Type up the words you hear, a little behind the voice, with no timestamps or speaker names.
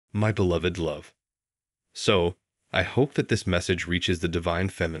My beloved love. So, I hope that this message reaches the divine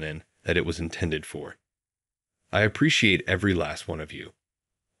feminine that it was intended for. I appreciate every last one of you.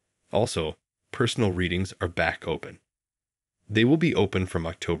 Also, personal readings are back open. They will be open from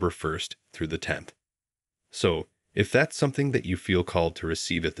October 1st through the 10th. So, if that's something that you feel called to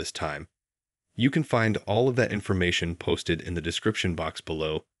receive at this time, you can find all of that information posted in the description box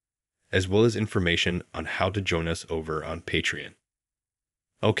below, as well as information on how to join us over on Patreon.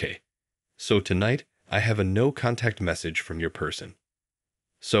 Okay, so tonight I have a no contact message from your person.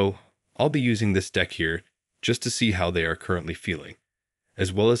 So, I'll be using this deck here just to see how they are currently feeling,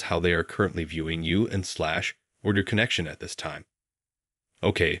 as well as how they are currently viewing you and or your connection at this time.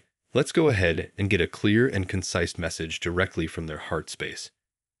 Okay, let's go ahead and get a clear and concise message directly from their heart space.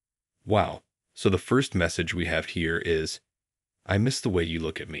 Wow, so the first message we have here is, I miss the way you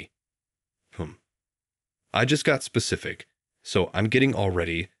look at me. I just got specific, so I'm getting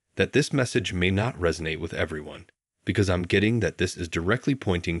already that this message may not resonate with everyone, because I'm getting that this is directly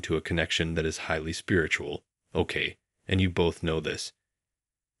pointing to a connection that is highly spiritual, okay, and you both know this.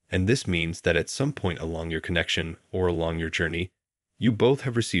 And this means that at some point along your connection or along your journey, you both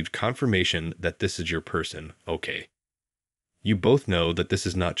have received confirmation that this is your person, okay. You both know that this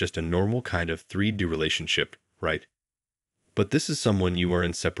is not just a normal kind of 3D relationship, right? But this is someone you are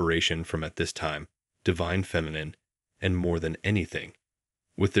in separation from at this time, divine feminine, and more than anything,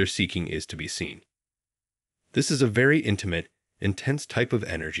 with their seeking is to be seen. This is a very intimate, intense type of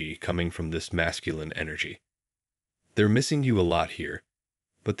energy coming from this masculine energy. They're missing you a lot here,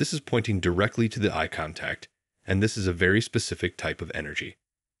 but this is pointing directly to the eye contact, and this is a very specific type of energy.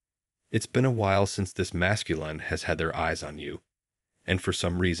 It's been a while since this masculine has had their eyes on you, and for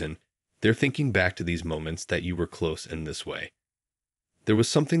some reason, they're thinking back to these moments that you were close in this way. There was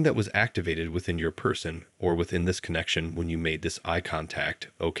something that was activated within your person or within this connection when you made this eye contact,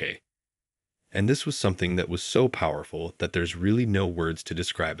 okay. And this was something that was so powerful that there's really no words to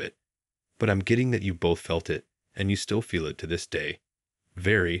describe it. But I'm getting that you both felt it, and you still feel it to this day.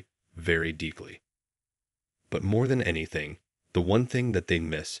 Very, very deeply. But more than anything, the one thing that they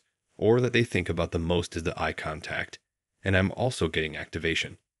miss, or that they think about the most is the eye contact, and I'm also getting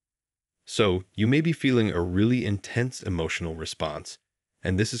activation. So, you may be feeling a really intense emotional response,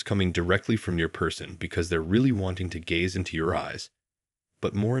 and this is coming directly from your person because they're really wanting to gaze into your eyes.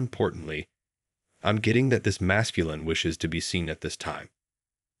 But more importantly, I'm getting that this masculine wishes to be seen at this time.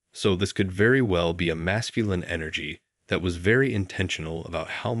 So this could very well be a masculine energy that was very intentional about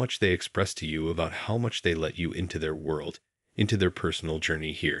how much they express to you, about how much they let you into their world, into their personal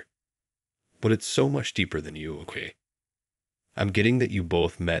journey here. But it's so much deeper than you, okay? I'm getting that you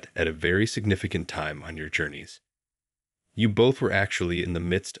both met at a very significant time on your journeys. You both were actually in the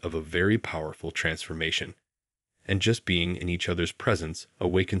midst of a very powerful transformation, and just being in each other's presence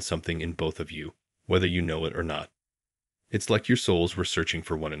awakened something in both of you, whether you know it or not. It's like your souls were searching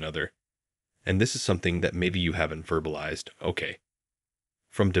for one another, and this is something that maybe you haven't verbalized, okay.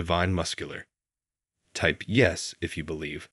 From Divine Muscular. Type yes if you believe,